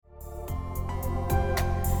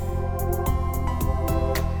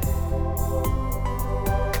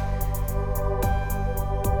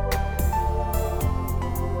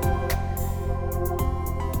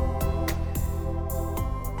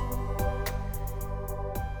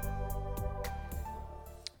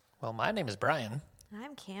Well, my name is Brian,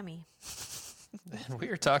 I'm Cammie. and we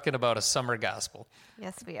are talking about a summer gospel.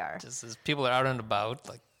 Yes, we are. Just as people are out and about,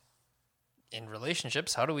 like in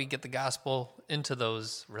relationships, how do we get the gospel into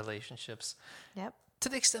those relationships Yep. to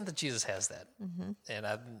the extent that Jesus has that? And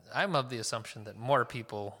I'm of the assumption that more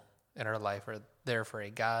people in our life are there for a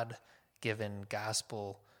God-given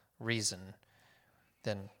gospel reason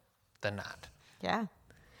than not. Yeah.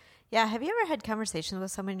 Yeah. Have you ever had conversations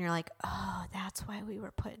with someone and you're like, oh, that's why we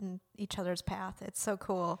were put in each other's path? It's so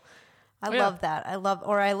cool. I love that. I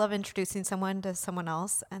love introducing someone to someone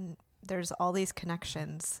else, and there's all these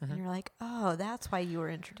connections. And you're like, oh, that's why you were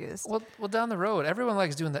introduced. Well, down the road, everyone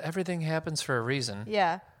likes doing the everything happens for a reason.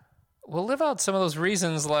 Yeah. We'll live out some of those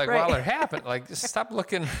reasons while they're happening. Like, stop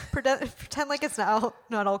looking. Pretend like it's not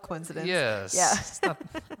all coincidence. Yes. Yeah. It's not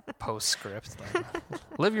postscript. Like,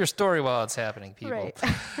 live your story while it's happening, people. Right.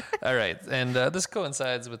 All right. And this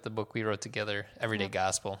coincides with the book we wrote together, Everyday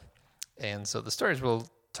Gospel. And so the stories we'll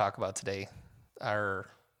talk about today are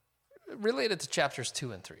related to chapters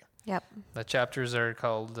 2 and 3. Yep. The chapters are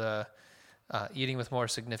called Eating with More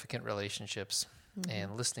Significant Relationships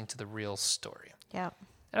and Listening to the Real Story. Yep.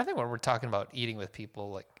 And I think when we're talking about eating with people,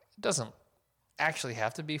 like, it doesn't actually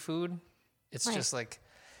have to be food. It's just like,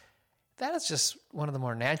 that is just one of the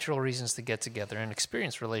more natural reasons to get together and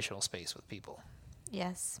experience relational space with people.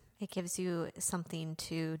 Yes. It gives you something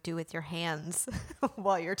to do with your hands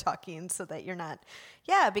while you're talking so that you're not,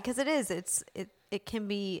 because it can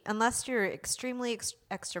be, unless you're extremely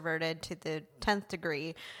extroverted to the 10th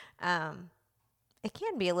degree, it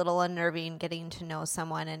can be a little unnerving getting to know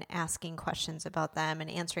someone and asking questions about them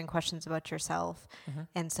and answering questions about yourself.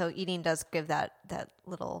 And so eating does give that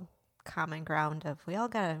little common ground of, we all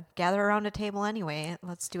got to gather around a table anyway.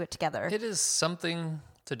 Let's do it together. It is something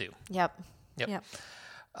to do. Yep.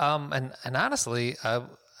 And honestly, I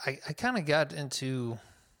kind of got into,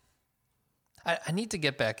 I need to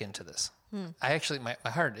get back into this. I actually, my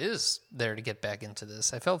heart is there to get back into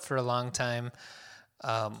this. I felt for a long time,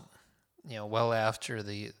 well after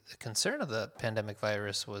the concern of the pandemic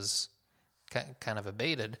virus was kind of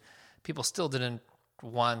abated, people still didn't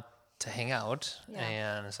want to hang out.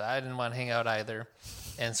 And so I didn't want to hang out either.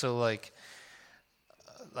 And so like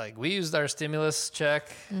we used our stimulus check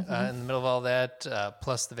in the middle of all that,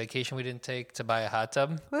 plus the vacation we didn't take, to buy a hot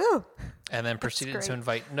tub. Woo! And then proceeded to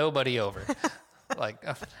invite nobody over.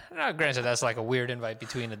 Now, granted, that's like a weird invite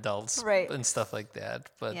between adults and stuff like that.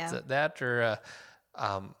 But that, or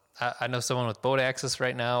I know someone with boat access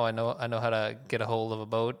right now. I know how to get a hold of a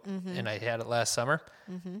boat, and I had it last summer,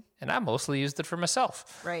 and I mostly used it for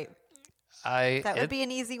myself. Right. That would be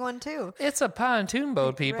an easy one too. It's a pontoon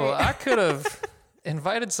boat, people. Right. I could have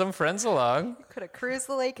invited some friends along. Could have cruised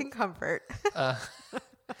the lake in comfort.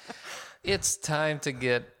 It's time to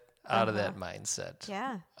get out of that mindset.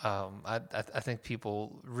 Yeah. I think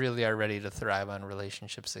people really are ready to thrive on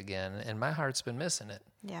relationships again, and my heart's been missing it.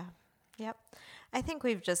 Yeah. Yep. I think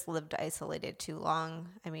we've just lived isolated too long.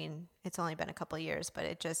 I mean, it's only been a couple of years, but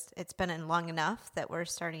it's been in long enough that we're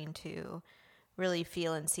starting to really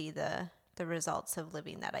feel and see the results of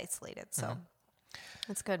living that isolated. So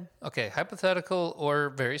that's good. Okay, hypothetical or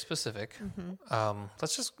very specific.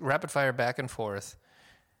 Let's just rapid fire back and forth.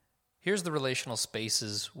 Here's the relational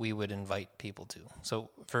spaces we would invite people to. So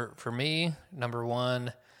for me, number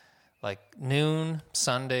one, like noon,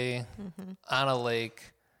 Sunday, on a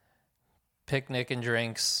lake, picnic and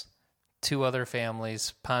drinks, 2 other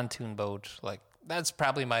families, pontoon boat. Like, that's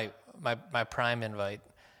probably my prime invite.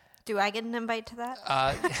 Do I get an invite to that?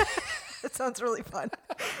 That sounds really fun.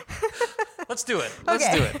 Let's do it. Let's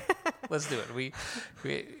do it. We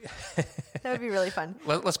that would be really fun.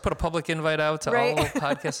 Let's put a public invite out to all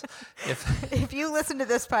podcasts. If you listen to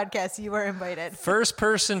this podcast, you are invited. First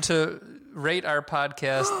person to rate our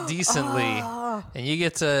podcast decently, and you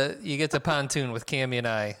get to pontoon with Cammie and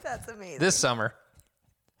I. That's amazing. This summer.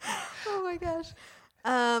 Oh my gosh.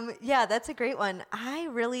 That's a great one. I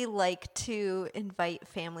really like to invite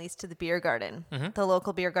families to the beer garden. The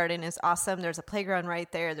local beer garden is awesome. There's a playground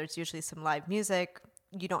right there. There's usually some live music.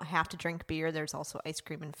 You don't have to drink beer. There's also ice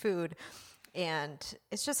cream and food. And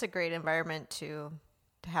it's just a great environment to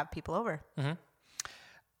have people over.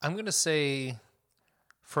 I'm going to say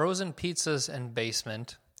frozen pizzas and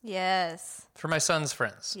basement. Yes. For my son's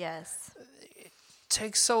friends. Yes. It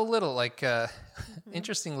takes so little. Like,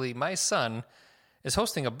 interestingly, my son is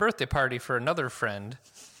hosting a birthday party for another friend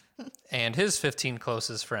and his 15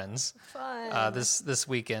 closest friends this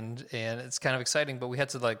weekend, and it's kind of exciting. But we had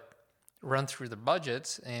to run through the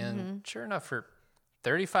budget, and sure enough, for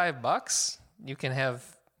 $35, you can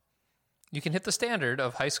hit the standard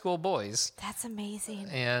of high school boys. That's amazing.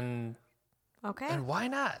 And Okay. And why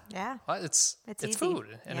not? Yeah. Well, it's easy.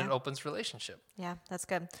 food, and Yeah. it opens relationship. Yeah, that's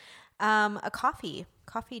good. A coffee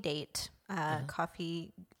date,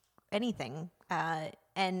 coffee, anything.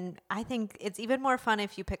 And I think it's even more fun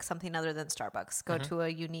if you pick something other than Starbucks. Go to a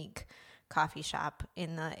unique coffee shop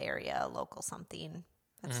in the area, a local something.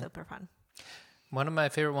 That's super fun. One of my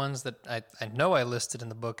favorite ones that I know I listed in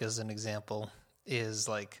the book as an example is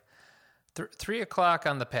like 3 o'clock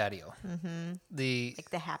on the patio. Like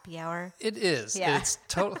the happy hour. It is. Yeah. It's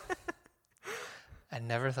total. I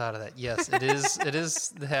never thought of that. Yes, it is. It is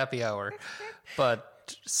the happy hour,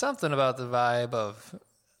 but something about the vibe of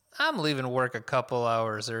I'm leaving work a couple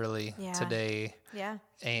hours early today, Yeah.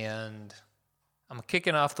 and I'm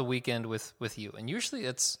kicking off the weekend with you. And usually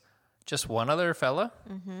it's just one other fella.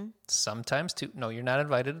 Sometimes two. No, you're not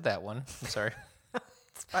invited to that one. I'm sorry.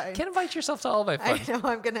 It's fine. Can't invite yourself to all my fun. I know.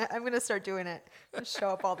 I'm gonna start doing it. Just show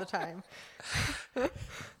up all the time.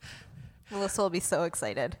 Melissa will be so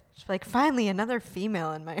excited. She'll be like, finally, another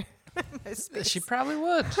female in my space. She probably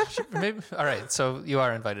would. Maybe. All right. So you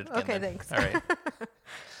are invited again. Okay, then. thanks. All right.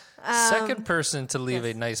 Second person to leave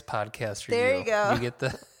a nice podcast review. There you go. You get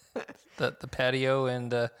the patio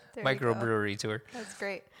and you microbrewery tour. That's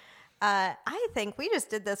great. I think we just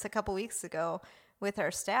did this a couple weeks ago with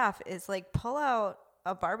our staff is like pull out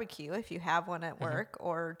a barbecue if you have one at work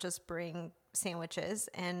or just bring sandwiches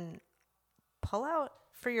and pull out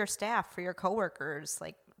for your staff, for your coworkers,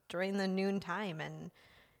 like during the noon time and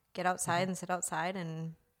get outside and sit outside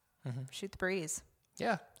and shoot the breeze.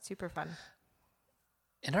 Yeah. Super fun.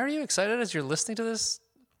 And are you excited as you're listening to this?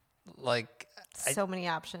 Like, So many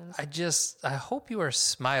options. I hope you are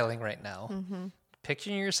smiling right now,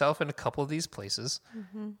 picturing yourself in a couple of these places,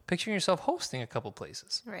 picturing yourself hosting a couple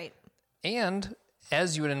places. Right. And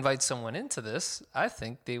as you would invite someone into this, I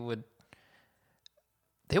think they would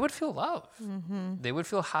feel love. They would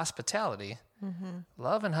feel hospitality.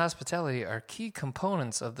 Love and hospitality are key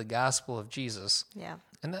components of the gospel of Jesus. Yeah.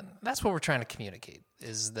 And that's what we're trying to communicate,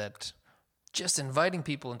 is that just inviting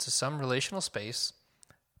people into some relational space,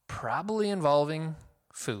 probably involving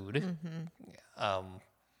food,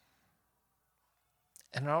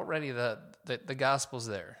 and already the gospel's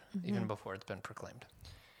there, even before it's been proclaimed.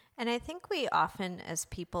 And I think we often, as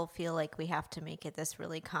people, feel like we have to make it this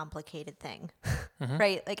really complicated thing,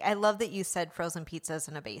 right? Like, I love that you said frozen pizzas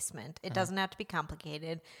in a basement. It doesn't have to be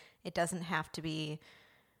complicated. It doesn't have to be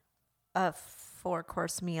a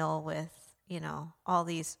 4-course meal with, all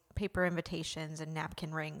these paper invitations and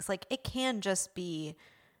napkin rings. Like, it can just be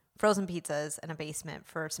frozen pizzas in a basement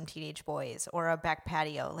for some teenage boys or a back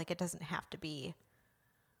patio. Like, it doesn't have to be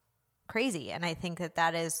crazy. And I think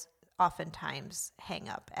that is oftentimes hang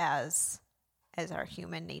up as our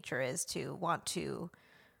human nature is to want to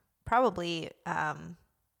probably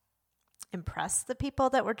impress the people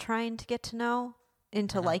that we're trying to get to know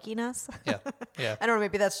into liking us. Yeah. I don't know,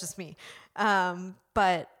 maybe that's just me.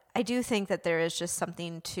 But I do think that there is just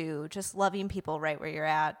something to just loving people right where you're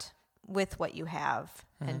at with what you have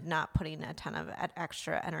and not putting a ton of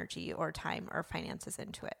extra energy or time or finances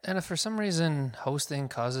into it. And if for some reason hosting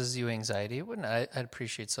causes you anxiety, I'd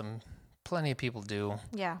appreciate plenty of people do.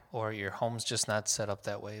 Yeah. Or your home's just not set up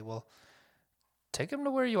that way. Well, take them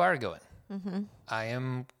to where you are going. I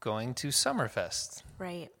am going to Summerfest.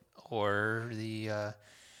 Right. Or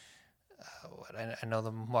I know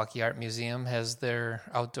the Milwaukee Art Museum has their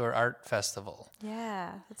outdoor art festival.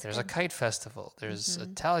 Yeah. There's a kite festival. There's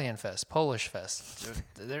Italian fest, Polish fest.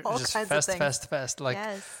 There's All just kinds of fest. Like,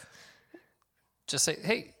 yes. just say,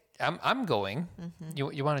 hey, I'm going.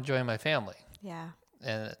 You want to join my family? Yeah.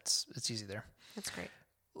 And it's easy there. That's great.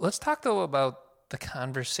 Let's talk though about the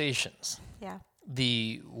conversations. Yeah.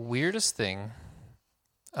 The weirdest thing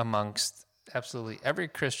amongst absolutely every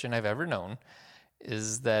Christian I've ever known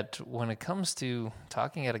is that when it comes to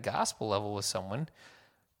talking at a gospel level with someone,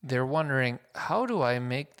 they're wondering, how do I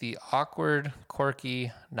make the awkward,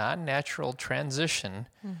 quirky, non-natural transition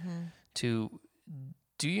to,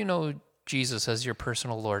 do you know Jesus as your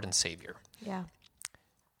personal Lord and Savior? Yeah.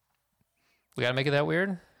 We got to make it that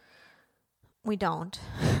weird? We don't,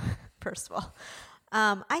 first of all.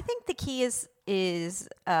 I think the key is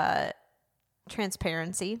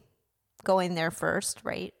transparency, going there first,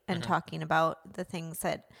 right? And talking about the things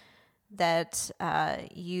that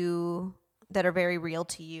are very real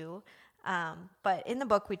to you. But in the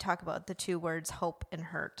book, we talk about the two words hope and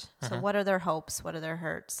hurt. So what are their hopes? What are their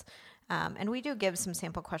hurts? And we do give some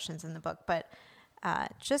sample questions in the book, but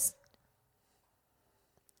just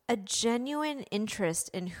a genuine interest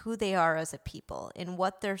in who they are as a people, in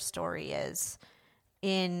what their story is,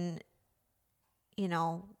 in,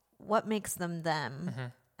 what makes them them.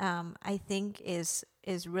 I think is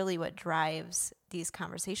really what drives these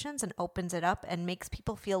conversations and opens it up and makes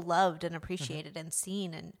people feel loved and appreciated and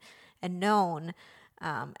seen and known.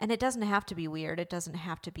 And it doesn't have to be weird. It doesn't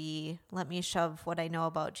have to be, let me shove what I know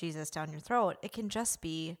about Jesus down your throat. It can just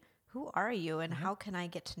be, who are you and how can I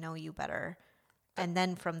get to know you better? And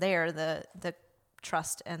then from there, the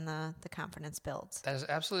trust and the confidence builds. That is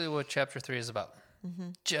absolutely what chapter 3 is about.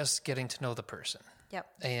 Just getting to know the person. Yep.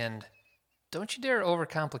 And don't you dare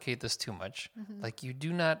overcomplicate this too much. Like, you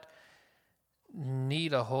do not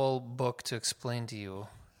need a whole book to explain to you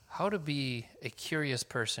how to be a curious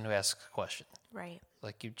person who asks a question. Right.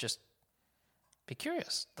 Like, you just be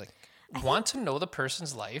curious. Like, want to know the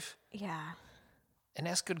person's life. Yeah. And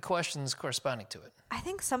ask good questions corresponding to it. I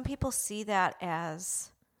think some people see that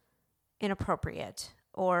as inappropriate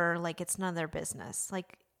or like it's none of their business.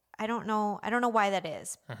 Like, I don't know why that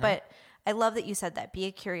is, but I love that you said that. Be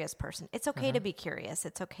a curious person. It's okay to be curious.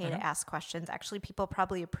 It's okay to ask questions. Actually, people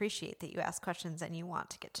probably appreciate that you ask questions and you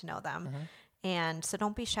want to get to know them. And so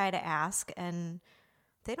don't be shy to ask. And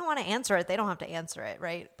if they don't want to answer it, they don't have to answer it,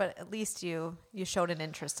 right? But at least you showed an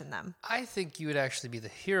interest in them. I think you would actually be the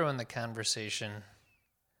hero in the conversation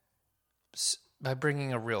by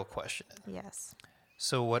bringing a real question in. Yes.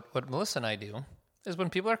 So what Melissa and I do is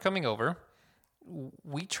when people are coming over,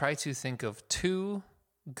 we try to think of 2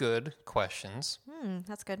 good questions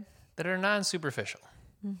That's good. that are non-superficial.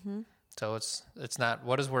 So it's not,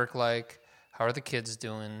 what is work like? How are the kids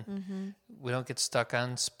doing? We don't get stuck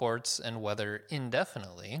on sports and weather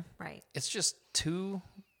indefinitely. Right. It's just 2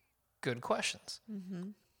 good questions.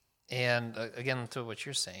 And again, to what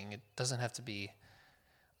you're saying, it doesn't have to be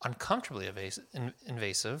uncomfortably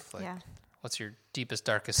invasive. Like, what's your deepest,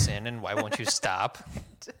 darkest sin, and why won't you stop?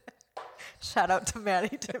 Shout out to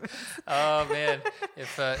Maddie Timmons. Oh man,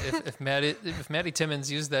 if Maddie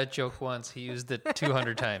Timmons used that joke once, he used it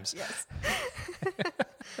 200 times. Yes.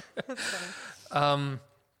 That's funny.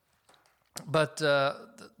 But a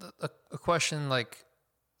question like,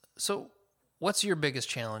 so what's your biggest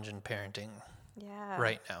challenge in parenting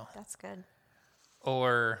right now? That's good.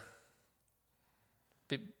 Or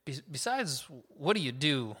besides, what do you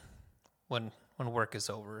do when work is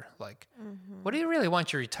over? Like, what do you really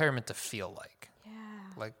want your retirement to feel like? Yeah.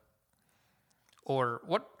 Like, or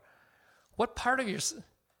what part of your,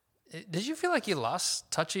 did you feel like you lost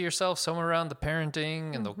touch of yourself somewhere around the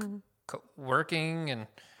parenting and the working, and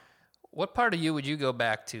what part of you would you go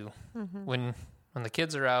back to when the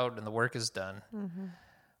kids are out and the work is done?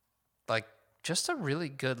 Like, just a really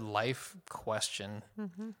good life question.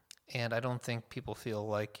 And I don't think people feel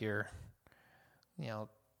like you're,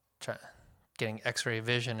 getting X-ray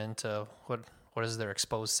vision into what does their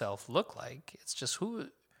exposed self look like. It's just who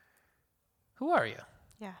are you?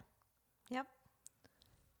 Yeah. Yep.